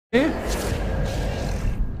We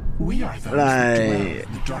are those that dwell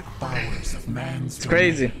in the dark bowers of man's It's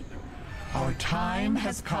crazy. domain. Our time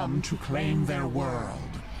has come to claim their world.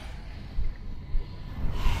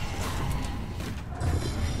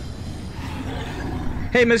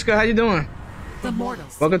 Hey, Mishka, how you doing? The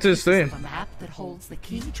mortals. Welcome to the stream. A map that holds the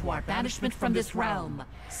key to our banishment from this realm.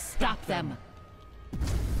 Stop them.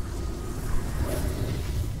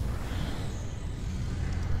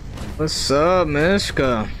 What's up,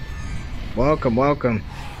 Mishka? Welcome, welcome.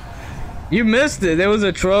 You missed it. There was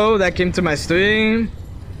a troll that came to my stream.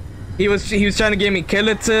 He was trying to give me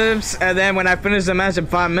killer tips, and then when I finished the match in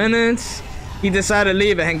 5 minutes, he decided to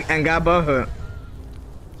leave and got butthurt.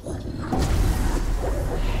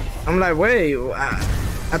 I'm like, wait,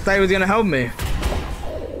 I thought he was gonna help me.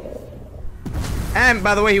 And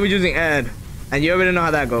by the way, he was using Ed, and you already know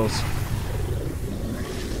how that goes.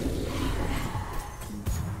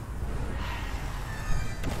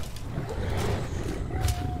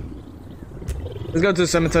 Let's go to the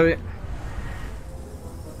cemetery.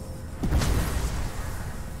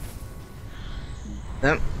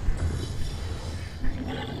 Yep.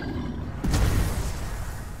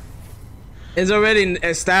 It's already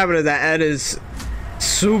established that Ed is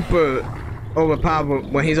super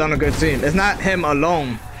overpowered when he's on a good team. It's not him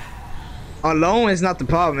alone. Alone is not the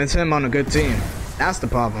problem. It's him on a good team. That's the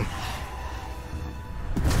problem.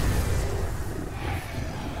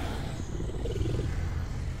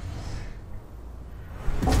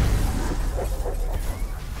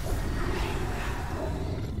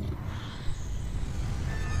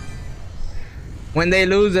 When they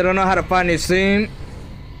lose, they don't know how to find his team.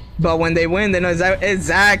 But when they win, they know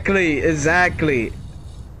exactly. It's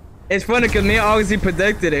funny because me and Augusty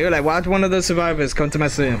predicted it. We're like, watch one of the survivors come to my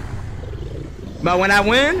stream. But when I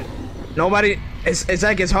win, nobody, it's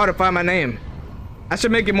like it's hard to find my name. I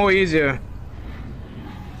should make it more easier.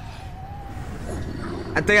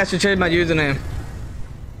 I think I should change my username.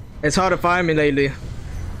 It's hard to find me lately.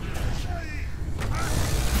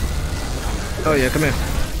 Oh yeah, come here.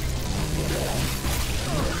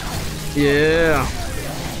 Yeah.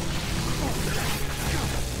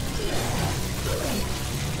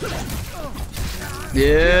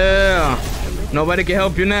 Yeah. Nobody can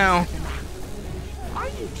help you now. Are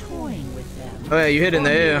you toying with them? Oh yeah, you hit in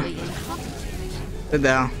the air. Sit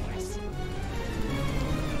down.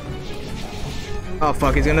 Oh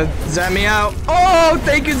fuck, he's gonna zap me out. Oh,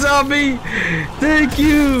 thank you, zombie. Thank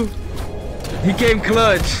you. He came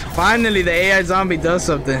clutch. Finally, the AI zombie does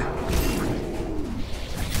something.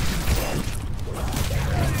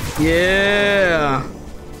 Yeah.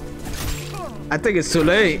 I think it's too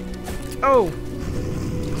late. Oh.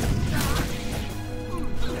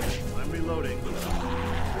 I'm reloading.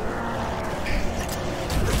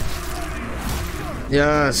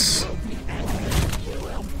 Yes.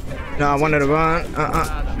 No, I wanted to run.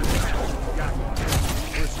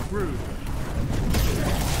 We're screwed.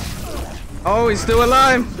 Oh, he's still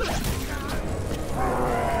alive.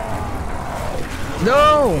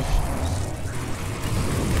 No.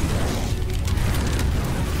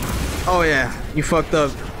 Oh yeah, you fucked up.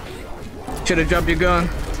 Should have dropped your gun.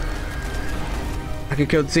 I can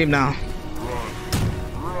kill the team now.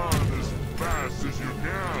 Run as fast as you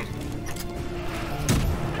can.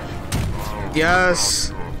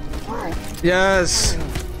 Yes. Yes.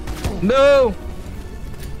 No.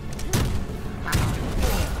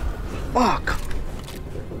 Fuck.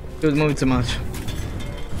 She was moving too much.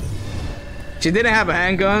 She didn't have a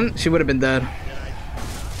handgun, she would have been dead.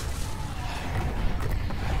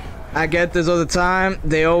 I get this all the time.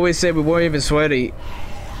 They always say we weren't even sweaty.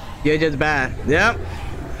 You're just bad. Yep.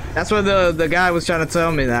 That's what the guy was trying to tell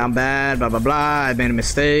me, that I'm bad, blah blah blah. I made a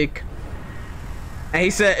mistake. And he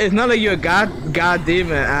said, it's not like you're a god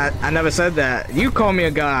demon. I never said that. You call me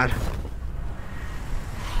a god.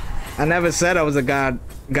 I never said I was a god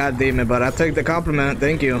demon, but I take the compliment.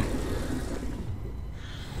 Thank you.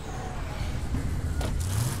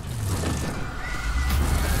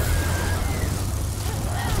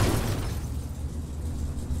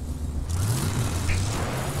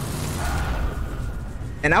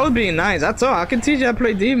 And I was being nice. That's all. I can teach you how to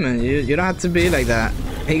play demon. You don't have to be like that.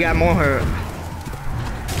 He got more hurt.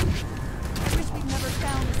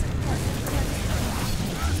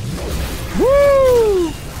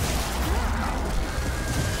 Woo!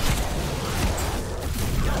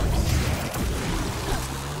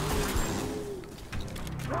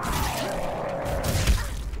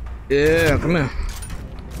 Yeah, come here.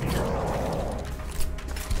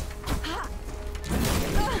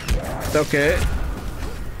 It's okay.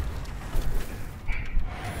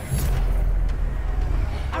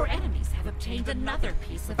 Our enemies have obtained another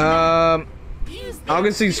piece of Use their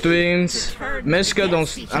Augusty ability streams. to turn Mishka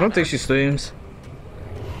against don't. each I don't think other. she streams.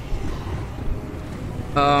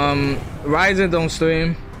 Ryzen don't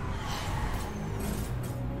stream.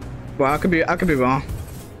 Well, I could be wrong.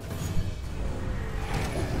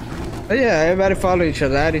 But yeah, everybody follow each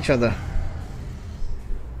other, add each other.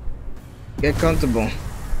 Get comfortable.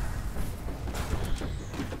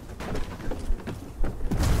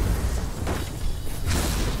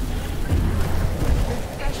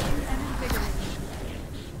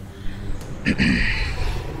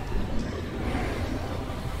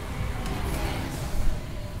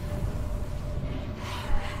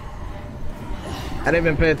 I didn't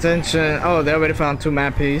even pay attention. Oh, they already found 2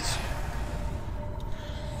 map pieces.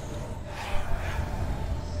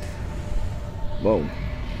 Whoa.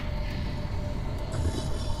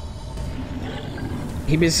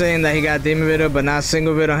 He been saying that he got demon riddle but not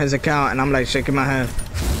single riddle on his account, and I'm like shaking my head.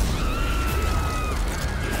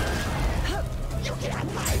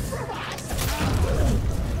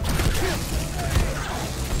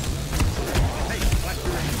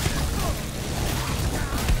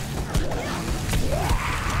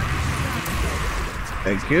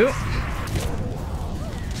 Thank you.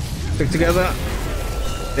 Stick together.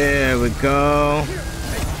 There we go.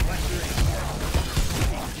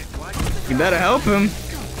 You better help him.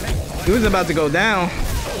 He was about to go down.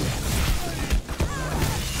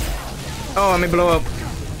 Oh, let me blow up.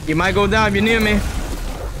 You might go down if you're near me.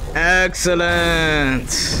 Excellent.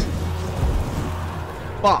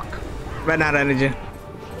 Fuck. Ran out of energy.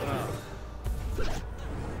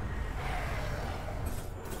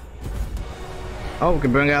 Oh, we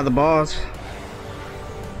can bring out the boss.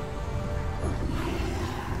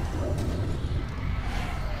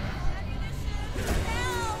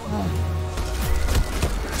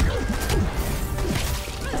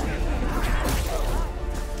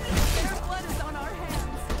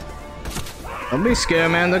 Don't be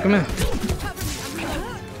scared, man. Look at me.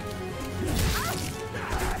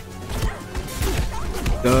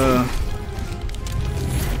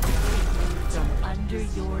 From under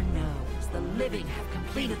your nose, the living have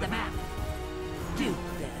completed the map. Do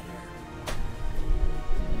better.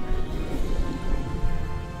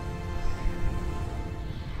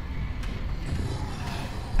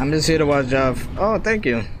 I'm just here to watch Jeff. Oh, thank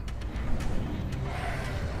you.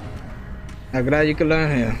 I'm glad you could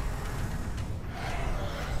learn here.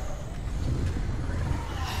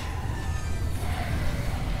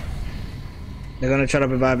 They're gonna try to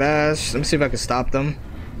revive Ash. Let me see if I can stop them.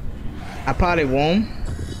 I probably won't.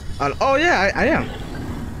 Oh yeah, I am.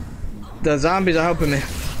 The zombies are helping me.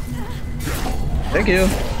 Thank you.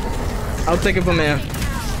 I'll take it from here.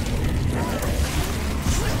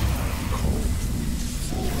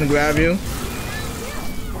 Let me grab you.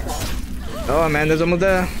 Oh man, there's almost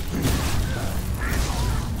there.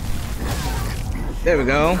 There we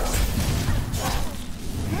go.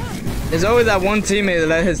 There's always that one teammate that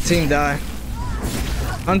let his team die.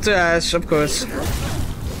 Hunter Ash, of course.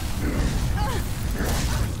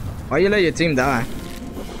 Why you let your team die?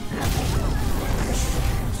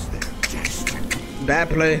 Bad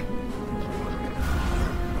play.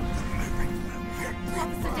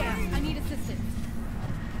 I need assistance.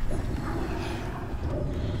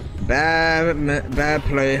 Bad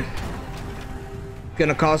play.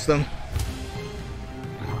 Gonna cost them.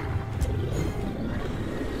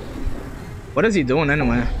 What is he doing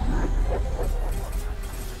anyway?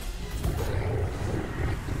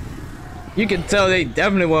 You can tell they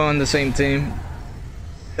definitely were on the same team.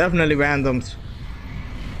 Definitely randoms.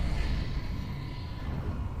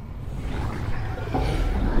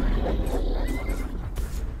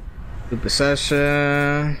 Super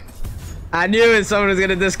session. I knew it. Someone was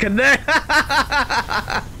gonna disconnect.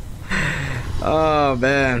 Oh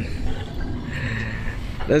man.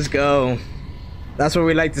 Let's go. That's what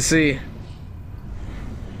we like to see.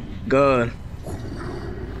 Good.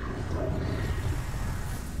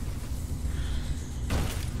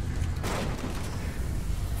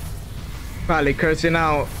 Probably cursing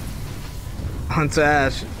out Hunter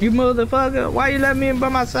Ash. You motherfucker, why you let me in by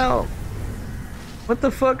myself? What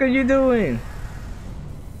the fuck are you doing?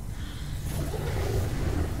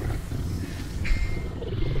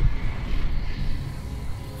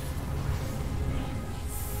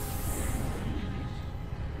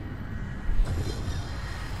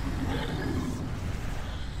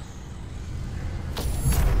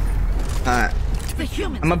 Alright.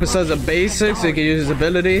 I'm gonna besides the basics so you can use his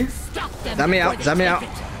ability. Zap me out, zap me out.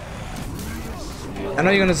 I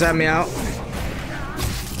know you're gonna zap me out.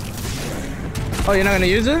 Oh, you're not gonna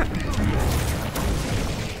use it?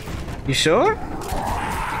 You sure?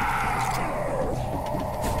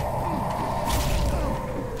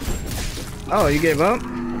 Oh, you gave up?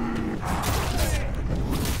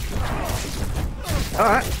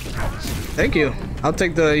 Alright. Thank you. I'll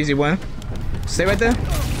take the easy win. Stay right there.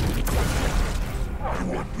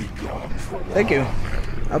 Thank you.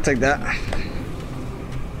 I'll take that.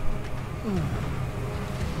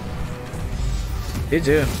 You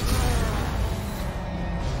too.